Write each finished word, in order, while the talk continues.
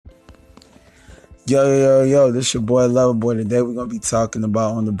Yo, this your boy Loverboy. Today we're gonna be talking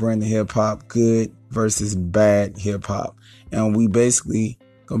about on the brand of hip hop, good versus bad hip hop. And we basically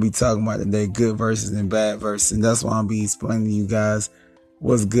gonna be talking about today good versus and bad versus. And that's why I'm be explaining to you guys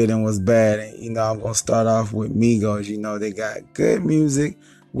what's good and what's bad. And I'm gonna start off with Migos. They got good music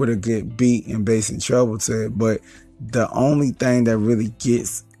with a good beat and bass and treble to it. But the only thing that really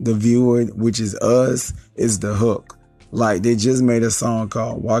gets the viewer, which is us, is the hook. Like they just made a song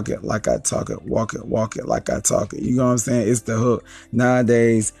called Walk It Like I Talk It, Walk It Like I Talk It. You know what I'm saying? It's the hook.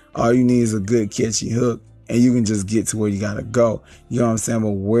 Nowadays, all you need is a good catchy hook and you can just get to where you gotta go. You know what I'm saying?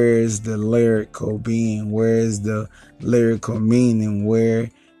 But where's the lyrical being? Where's the lyrical meaning? Where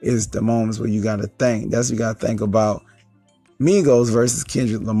is the moments where you gotta think? That's what you gotta think about. Migos versus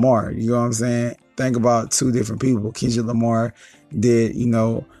Kendrick Lamar. You know what I'm saying? Think about two different people. Kendrick Lamar did,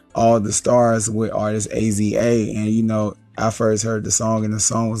 all the stars with artist AZA. And, I first heard the song and the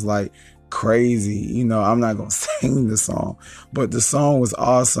song was like crazy. I'm not going to sing the song, but the song was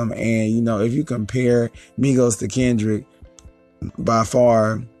awesome. And, if you compare Migos to Kendrick, by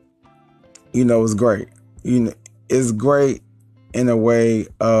far, it's great. It's great in a way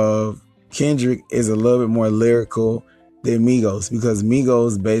of Kendrick is a little bit more lyrical than Migos because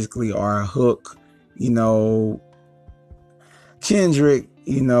Migos basically are a hook. Kendrick,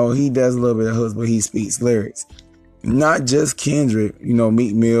 he does a little bit of hooks, but he speaks lyrics. Not just Kendrick,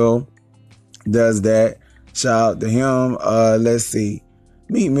 Meek Mill does that. Shout out to him. Let's see.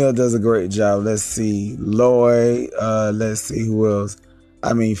 Meek Mill does a great job. Let's see. Lloyd. Let's see who else.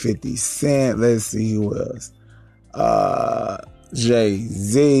 50 Cent. Let's see who else.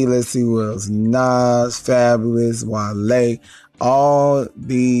 Jay-Z. Let's see who else. Nas, Fabulous, Wale. All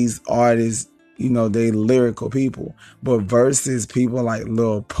these artists, they lyrical people. But versus people like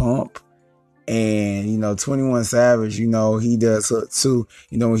Lil Pump and, 21 Savage, he does hook too.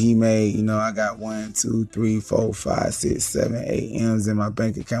 When he made, I got 1, 2, 3, 4, 5, 6, 7, 8 M's in my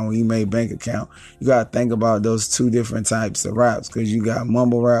bank account. When he made bank account, you got to think about those two different types of raps because you got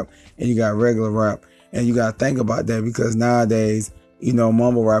mumble rap and you got regular rap. And you got to think about that because nowadays,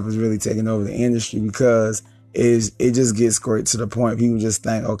 mumble rap is really taking over the industry because it just gets straight to the point. People just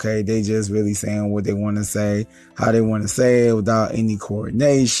think, okay, they just really saying what they want to say, how they want to say it without any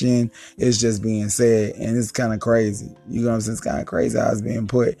coordination. It's just being said. And it's kind of crazy. You know what I'm saying? It's kind of crazy how it's being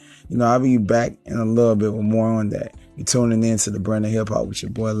put. I'll be back in a little bit with more on that. You're tuning in to the brand of hip hop with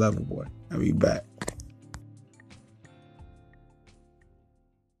your boy Loverboy. I'll be back.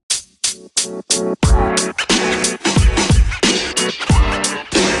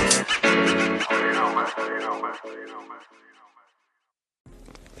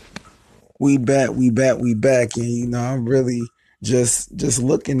 We back. And I'm really just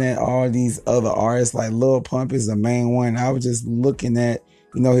looking at all these other artists. Like Lil Pump is the main one. I was just looking at,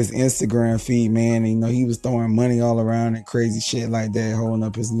 his Instagram feed, man. And, he was throwing money all around and crazy shit like that, holding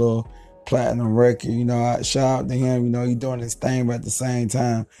up his little platinum record. I shout out to him, he doing his thing, but at the same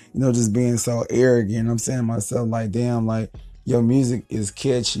time, just being so arrogant. I'm saying to myself, like, damn, like, your music is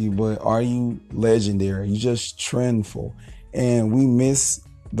catchy, but are you legendary? You just trendful. And we miss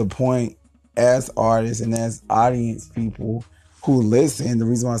the point as artists and as audience people who listen. The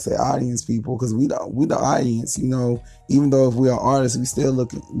reason why I say audience people, because we the audience, even though if we are artists, we still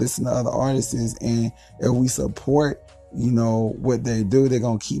listen to other artists, and if we support, what they do, they're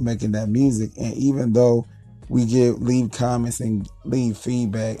gonna keep making that music. And even though we leave comments and leave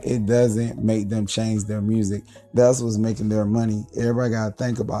feedback, it doesn't make them change their music. That's what's making their money. Everybody gotta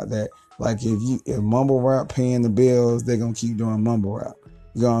think about that. Like if mumble rap paying the bills, they're gonna keep doing mumble rap.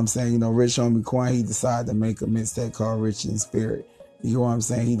 You know what I'm saying? Rich Homie Quan, he decided to make a mixtape called Rich in Spirit. You know what I'm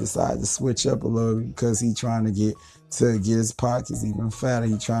saying? He decided to switch up a little because he trying to get his pockets even fatter.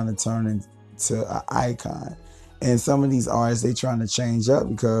 He trying to turn into an icon. And some of these artists, they trying to change up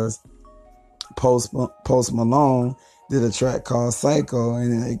because Post Malone did a track called Psycho,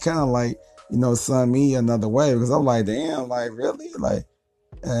 and it kind of like, sung me another way because I'm like, damn, like really? Like,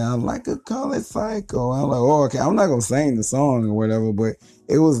 and I like to call it Psycho. I'm like, oh, okay. I'm not going to sing the song or whatever, but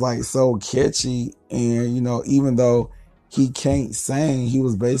it was like so catchy. And, even though he can't sing, he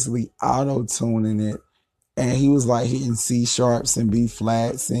was basically auto-tuning it. And he was like hitting C sharps and B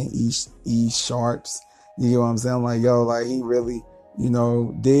flats and E sharps. You know what I'm saying? I'm like, yo, like he really,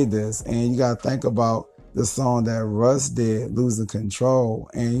 did this. And you got to think about the song that Russ did, Losing Control.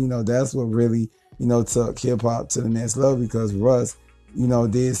 And, that's what really, took hip hop to the next level because Russ,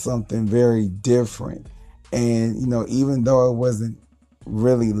 did something very different. And, even though it wasn't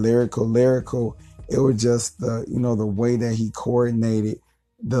really lyrical, it was just the, the way that he coordinated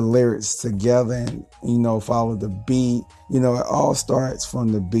the lyrics together and, follow the beat. It all starts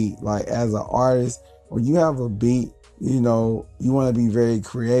from the beat. Like as an artist, when you have a beat, you want to be very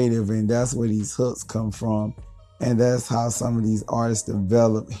creative, and that's where these hooks come from. And that's how some of these artists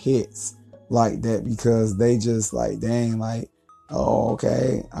develop hits like that, because they just like, dang, like, oh,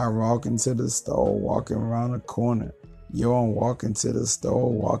 okay, I walk into the store, walking around the corner. Yo, I'm walking to the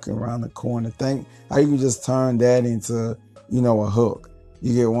store, walking around the corner. Think how you can just turn that into, a hook.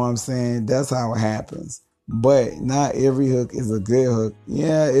 You get what I'm saying? That's how it happens. But not every hook is a good hook.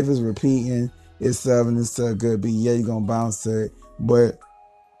 Yeah, if it's repeating itself and it's to a good beat, yeah, you're going to bounce to it. But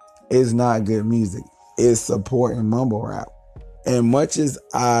it's not good music. It's supporting mumble rap. And much as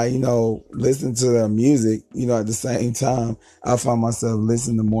I, listen to the music, at the same time, I find myself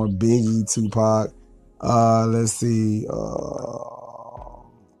listening to more Biggie, Tupac, let's see,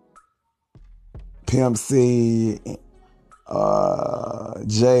 Pimp C,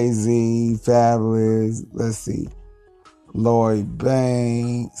 Jay-Z, Fabulous, let's see, Lloyd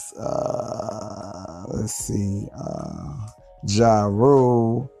Banks, let's see, Ja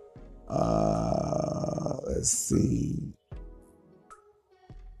Rule, let's see.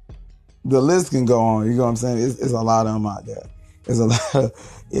 The list can go on. You know what I'm saying? It's a lot of them out there. There's a lot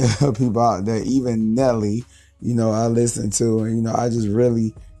of people out there. Even Nelly, I listen to, and I just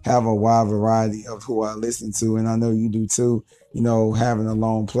really have a wide variety of who I listen to, and I know you do too. Having a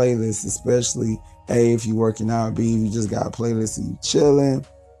long playlist, especially A, if you're working out, B, if you just got a playlist and you chilling.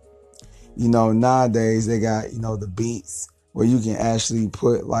 Nowadays they got the beats where you can actually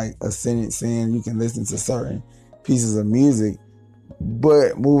put like a sentence in. You can listen to certain pieces of music.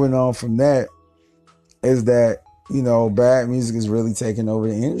 But moving on from that is that, bad music is really taking over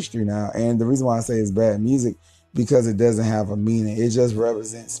the industry now. And the reason why I say it's bad music, because it doesn't have a meaning. It just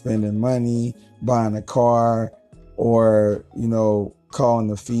represents spending money, buying a car, or,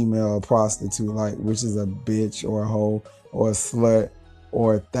 calling a female a prostitute, like, which is a bitch or a hoe or a slut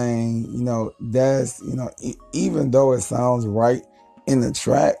or a thing. That's, even though it sounds right in the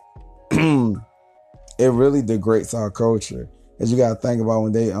track, it really degrades our culture. As you gotta think about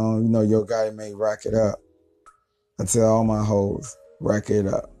when they, Yo Gotti made Rack It Up. I tell all my hoes, rack it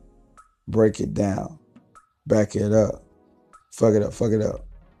up, break it down, back it up, fuck it up,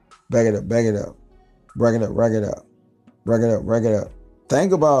 back it up, rack it up, rack it up, rack it up, rack it up.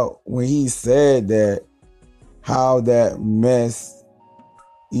 Think about when he said that, how that messed,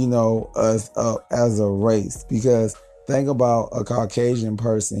 us up as a race. Because think about a Caucasian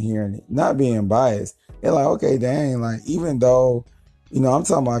person hearing it, not being biased. They're like, okay, dang, like, even though, I'm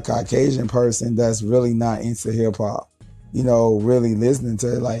talking about a Caucasian person that's really not into hip hop, really listening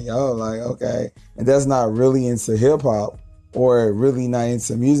to it, like, yo, like, okay. And that's not really into hip hop or really not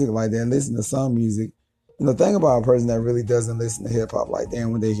into music like that, listen to some music. Think about a person that really doesn't listen to hip hop like that.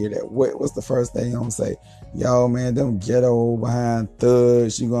 And when they hear that, what's the first thing I'm gonna say? Yo, man, them ghetto behind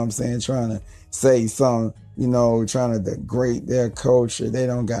thugs, you know what I'm saying? Trying to say something, trying to degrade their culture. They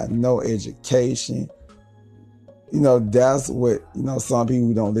don't got no education. That's what, some people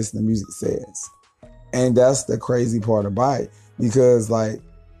who don't listen to music says. And that's the crazy part about it. Because, like,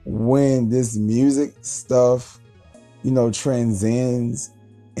 when this music stuff, transcends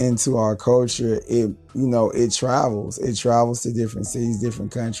into our culture, it travels. It travels to different cities,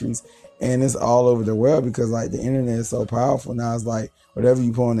 different countries, and it's all over the world, because, like, the internet is so powerful now. It's like whatever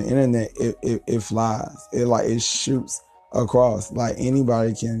you put on the internet, it flies. It shoots across. Like,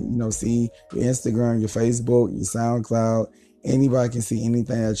 anybody can, see your Instagram, your Facebook, your SoundCloud. Anybody can see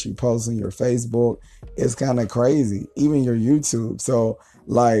anything that you post on your Facebook. It's kind of crazy. Even your YouTube. So,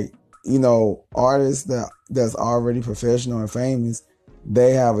 like, artists that's already professional and famous,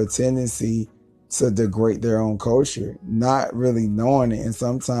 they have a tendency to degrade their own culture, not really knowing it. And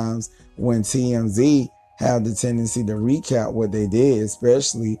sometimes when TMZ have the tendency to recap what they did,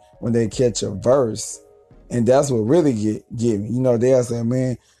 especially when they catch a verse, and that's what really get me. They'll say,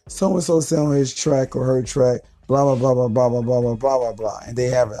 man, so-and-so said on his track or her track, blah, blah, blah, blah, blah, blah, blah, blah, blah, blah, blah. And they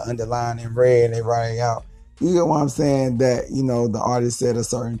have it underlined in red, and they write it out. You get what I'm saying? That, the artist said a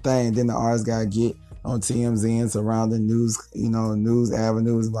certain thing, then the artist got to get on TMZ and surrounding news, news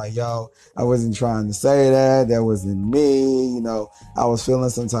avenues, like, yo, I wasn't trying to say that. That wasn't me. I was feeling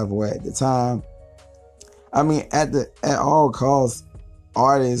some type of way at the time. I mean, at all costs,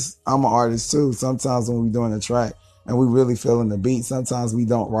 artists, I'm an artist too. Sometimes when we're doing a track and we really feeling the beat, sometimes we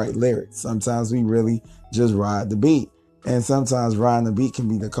don't write lyrics. Sometimes we really just ride the beat. And sometimes riding the beat can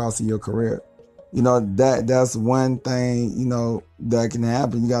be the cost of your career. That's one thing, that can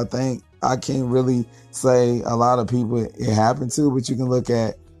happen. You got to think, I can't really say a lot of people it happened to, but you can look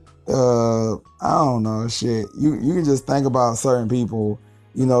at, I don't know, shit. You can just think about certain people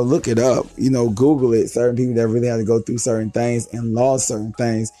look it up, Google it. Certain people that really had to go through certain things and lost certain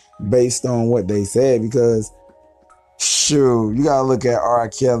things based on what they said. Because shoot, you gotta look at R.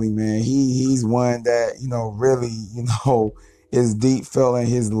 Kelly, man. He's one that, really, is deep felt in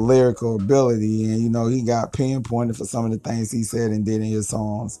his lyrical ability. And, he got pinpointed for some of the things he said and did in his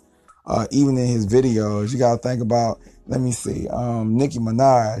songs. Even in his videos. You gotta think about, let me see, Nicki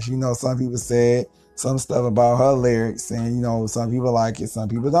Minaj. Some people said some stuff about her lyrics, and, some people like it, some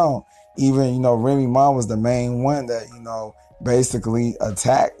people don't. Even, Remy Ma was the main one that, basically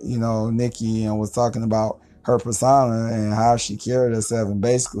attacked, Nicki, and was talking about her persona and how she carried herself, and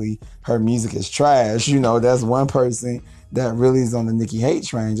basically her music is trash. That's one person that really is on the Nicki hate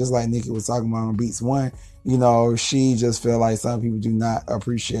train. Just like Nicki was talking about on Beats One, she just feel like some people do not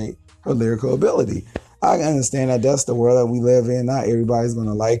appreciate her lyrical ability. I can understand that that's the world that we live in. Not everybody's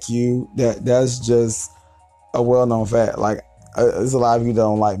gonna like you. That's just a well-known fact. Like, there's a lot of you that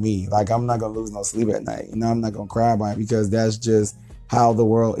don't like me. Like, I'm not gonna lose no sleep at night. I'm not gonna cry about it, because that's just how the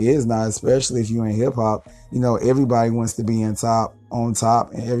world is now. Especially if you're in hip hop, everybody wants to be on top,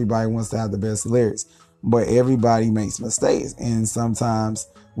 and everybody wants to have the best lyrics. But everybody makes mistakes, and sometimes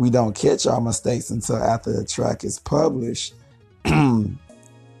we don't catch our mistakes until after the track is published.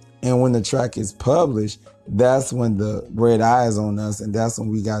 And when the track is published, that's when the red eye is on us, and that's when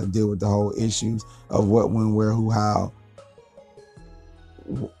we got to deal with the whole issues of what, when, where, who, how,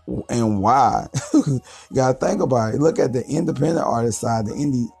 and why. You gotta think about it. Look at the independent artist side, the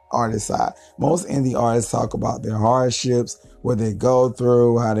indie artist side. Most indie artists talk about their hardships, what they go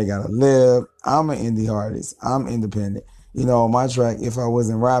through, how they gotta live. I'm an indie artist. I'm independent. My track, if I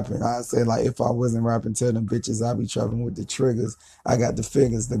wasn't rapping, I say, like, if I wasn't rapping, tell them bitches I be trapping with the triggers. I got the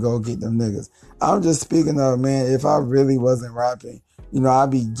figures to go get them niggas. I'm just speaking of, man, if I really wasn't rapping, I'd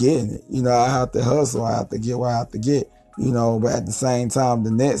be getting it. I have to hustle. I have to get where I have to get. But at the same time,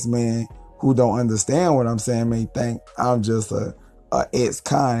 the next man who don't understand what I'm saying may think I'm just a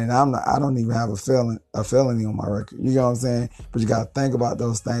ex-con, and I don't even have a felony on my record. You know what I'm saying? But you gotta think about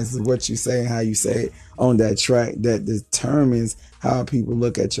those things. It's what you say and how you say it on that track that determines how people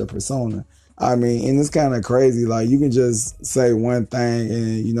look at your persona. I mean, and it's kind of crazy. Like, you can just say one thing,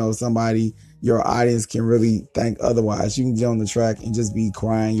 and somebody, your audience, can really think otherwise. You can get on the track and just be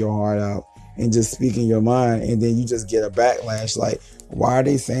crying your heart out and just speaking your mind, and then you just get a backlash. Like, why are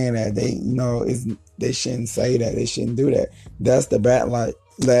they saying that? They shouldn't say that. They shouldn't do that. That's the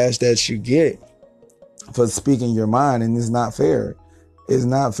backlash that you get for speaking your mind, and it's not fair. It's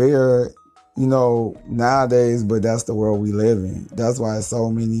not fair, nowadays, but that's the world we live in. That's why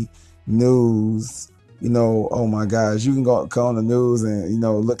so many news, oh my gosh, you can go on the news and,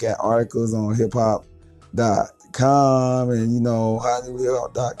 look at articles on hiphop.com and,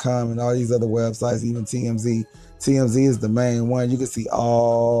 hollywood.com and all these other websites, even TMZ. TMZ is the main one. You can see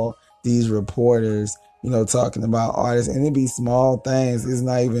all these reporters, talking about artists, and it be small things. It's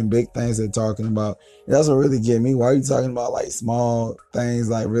not even big things they're talking about. And that's what really get me. Why are you talking about, like, small things,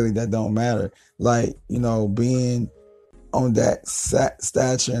 like, really that don't matter? Like, being on that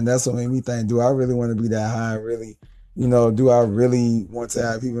stature, and that's what made me think, do I really want to be that high? Really, do I really want to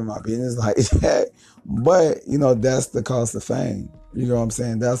have people in my business like that? But, that's the cost of fame. You know what I'm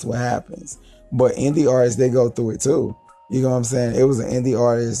saying? That's what happens. But indie artists, they go through it too. You know what I'm saying? It was an indie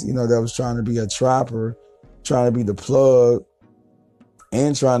artist, that was trying to be a trapper, trying to be the plug,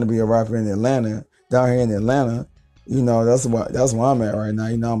 and trying to be a rapper in Atlanta, down here in Atlanta. That's where I'm at right now.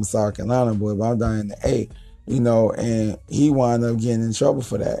 I'm a South Carolina boy, but I'm down in the A. And he wound up getting in trouble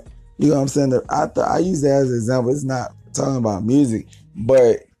for that. You know what I'm saying? I use that as an example. It's not talking about music,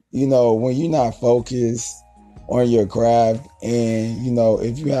 but, when you're not focused on your craft, and,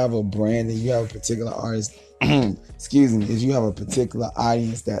 if you have a brand and you have a particular artist, excuse me, if you have a particular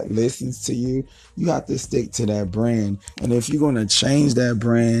audience that listens to you, you have to stick to that brand. And if you're going to change that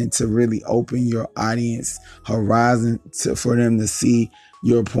brand to really open your audience horizon for them to see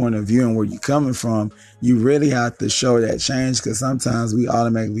your point of view and where you're coming from, you really have to show that change, because sometimes we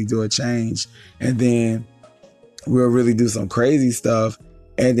automatically do a change and then we'll really do some crazy stuff,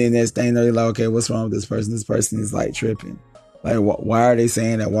 and then next thing they're like, okay, what's wrong with this person? This person is, like, tripping. Like, why are they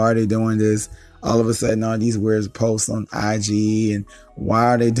saying that? Why are they doing this? All of a sudden, all these weird posts on IG, and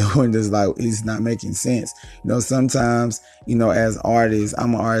why are they doing this? Like, it's not making sense. Sometimes, as artists,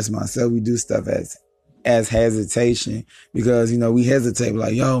 I'm an artist myself, we do stuff as hesitation, because, we hesitate,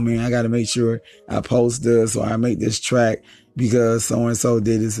 like, yo, man, I got to make sure I post this or I make this track because so-and-so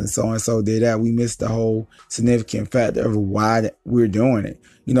did this and so-and-so did that. We missed the whole significant factor of why we're doing it.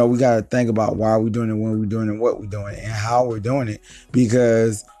 We got to think about why we're doing it, when we're doing it, what we're doing it, and how we're doing it.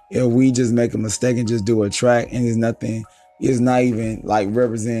 Because if we just make a mistake and just do a track and there's nothing, is not even like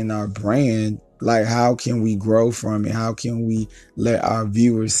representing our brand. Like, how can we grow from it? How can we let our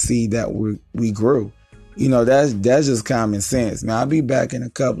viewers see that we grew? That's just common sense, man. I'll be back in a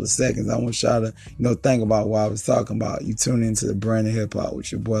couple of seconds. I want y'all to, think about what I was talking about. You tune into the brand of hip hop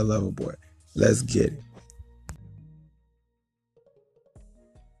with your boy Loverboy. Let's get it.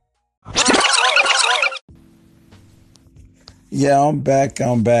 Yeah, I'm back.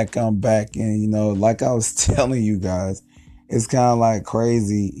 I'm back. And, like I was telling you guys, it's kind of like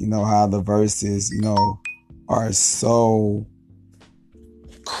crazy, how the verses, are so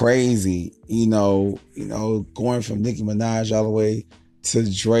crazy, going from Nicki Minaj all the way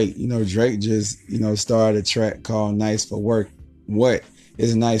to Drake. Drake just, started a track called Nice for Work. What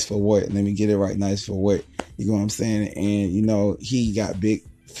is nice for what? Let me get it right. Nice for what? You know what I'm saying? And, he got Big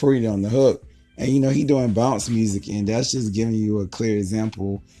Freedom on the hook. And, he doing bounce music. And that's just giving you a clear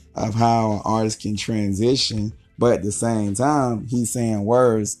example of how an artist can transition. But at the same time, he's saying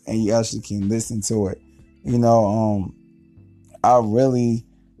words and you actually can listen to it. I really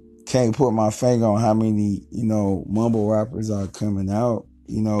can't put my finger on how many, mumble rappers are coming out.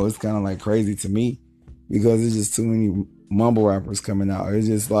 It's kind of like crazy to me because it's just too many mumble rappers coming out. It's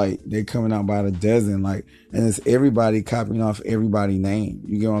just like they're coming out by the dozen, like, and it's everybody copying off everybody's name.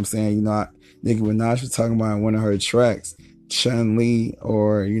 You get what I'm saying? Nicki Minaj was talking about in one of her tracks, Chun Li,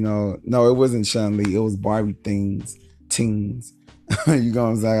 or no, it wasn't Chun Li, it was Barbie Teens. You know what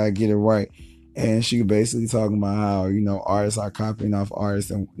I'm saying? I get it right. And she basically talking about how, artists are copying off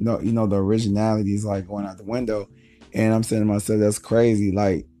artists and, the originality is like going out the window. And I'm saying to myself, that's crazy.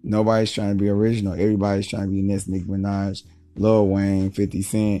 Like, nobody's trying to be original. Everybody's trying to be next Nicki Minaj, Lil Wayne, 50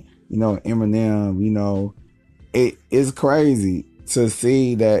 Cent, Eminem, it is crazy to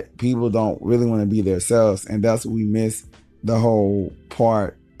see that people don't really want to be themselves. And that's what we miss the whole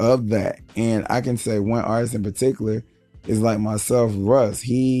part of that. And I can say one artist in particular is like myself, Russ.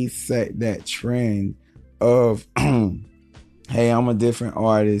 He set that trend of, hey, I'm a different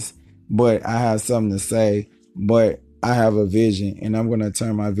artist, but I have something to say, but I have a vision and I'm going to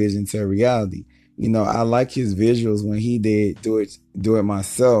turn my vision to a reality. I like his visuals when he did do it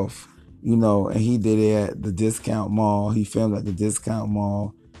myself, and he did it at the Discount Mall. He filmed at the Discount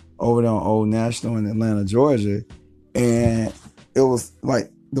Mall over there on Old National in Atlanta, Georgia. And it was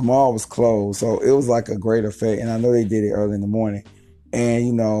like, the mall was closed, so it was like a great effect. And I know they did it early in the morning.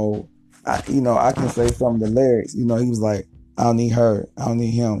 And I can say some of the lyrics. He was like, "I don't need her, I don't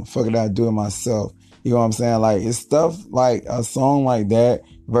need him. Fuck it, I do it myself." You know what I'm saying? Like, it's stuff like a song like that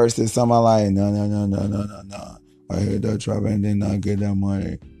versus somebody like, "No, no, no, no, no, no, no. I heard that trouble and then I get that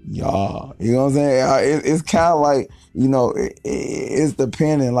money." Yeah, you know what I'm saying? It's kind of like, it's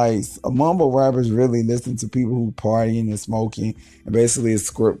dependent. Like, mumble rappers really listen to people who partying and smoking, and basically it's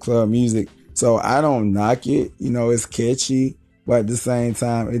script club music. So I don't knock it. It's catchy, but at the same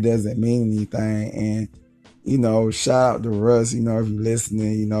time, it doesn't mean anything. And shout out to Russ. If you're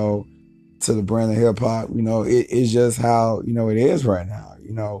listening, to the brand of hip hop, it's just how it is right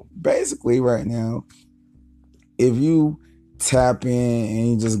now. Basically right now, if you tap in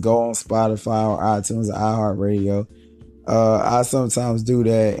and you just go on Spotify or iTunes or iHeartRadio, I sometimes do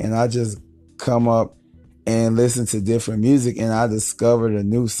that and I just come up and listen to different music, and I discovered a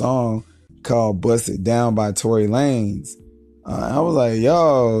new song called Bust It Down by Tory Lanez. I was like,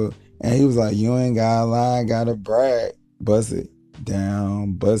 yo, and he was like, you ain't gotta lie, gotta brag. Bust it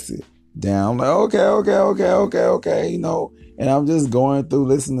down, bust it down. I'm like, okay. And I'm just going through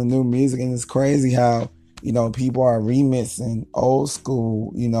listening to new music, and it's crazy how, people are remixing old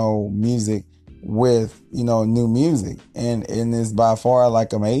school, music with, new music. And it's by far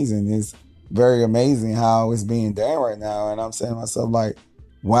like amazing. It's very amazing how it's being done right now. And I'm saying to myself, like,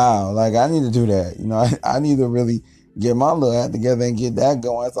 wow, like I need to do that. I need to really get my little act together and get that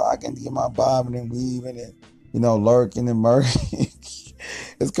going so I can get my bobbing and weaving and, lurking and murking.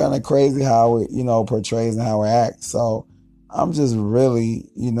 It's kind of crazy how it, portrays and how it acts. So I'm just really,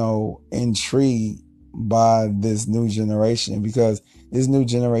 intrigued by this new generation, because this new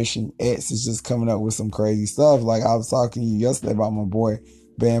generation X is just coming up with some crazy stuff. Like, I was talking to you yesterday about my boy,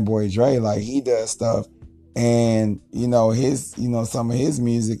 Band Boy Dre. Like, he does stuff, and his, some of his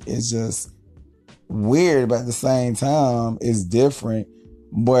music is just weird, but at the same time it's different.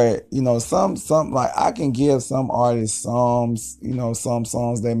 But some like, I can give some artists some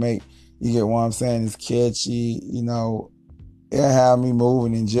songs they make, you get what I'm saying, it's catchy, it have me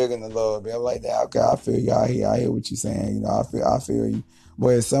moving and jigging a little bit. I'm like, that, okay, I feel you. I hear what you're saying. I feel you.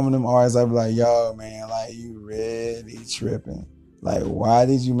 But some of them artists, I be like, yo, man, like, you really tripping. Like, why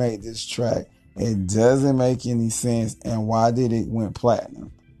did you make this track? It doesn't make any sense. And why did it went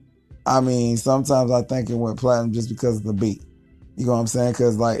platinum? I mean, sometimes I think it went platinum just because of the beat. You know what I'm saying?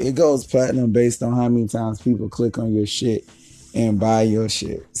 Because like it goes platinum based on how many times people click on your shit and buy your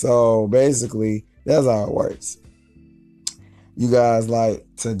shit. So basically, that's how it works. You guys like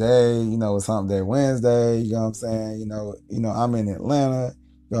today, it's Hump Day Wednesday, you know what I'm saying? I'm in Atlanta,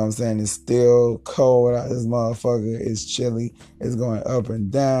 you know what I'm saying? It's still cold out this motherfucker, it's chilly, it's going up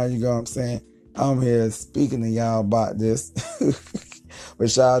and down, you know what I'm saying? I'm here speaking to y'all about this.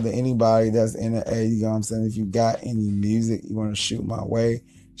 But shout out to anybody that's in the A, you know what I'm saying? If you got any music you want to shoot my way,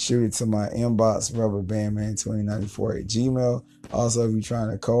 shoot it to my inbox, rubberbandman2094 at Gmail. Also, if you're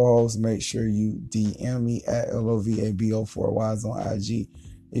trying to co-host, make sure you DM me at LOVABO4Ys on IG.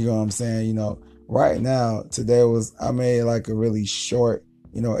 You know what I'm saying? Right now, I made like a really short,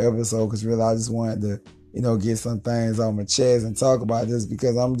 episode because really I just wanted to, get some things on my chest and talk about this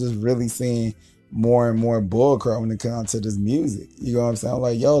because I'm just really seeing more and more bullcrap when it comes to this music. You know what I'm saying? I'm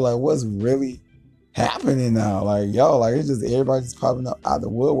like, yo, like what's really happening now? Like, yo, like it's just everybody just popping up out the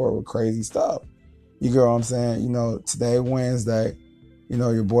woodwork with crazy stuff. You get what I'm saying? Today Wednesday,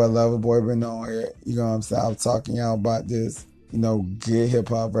 your boy Loverboy been on here. You know what I'm saying? I'm talking y'all about this, good hip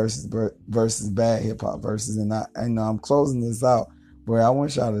hop versus bad hip hop versus, and I'm closing this out, but I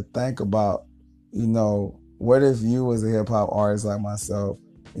want y'all to think about, what if you was a hip hop artist like myself?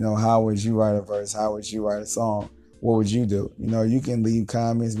 How would you write a verse? How would you write a song? What would you do? You can leave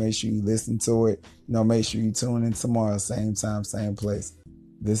comments. Make sure you listen to it. Make sure you tune in tomorrow, same time, same place.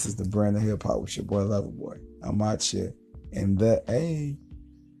 This is the brand of hip hop with your boy Loverboy. I'm out here in the A.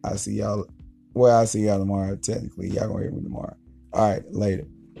 I see y'all. Well, I'll see y'all tomorrow. Technically, y'all gonna hear me tomorrow. All right, later.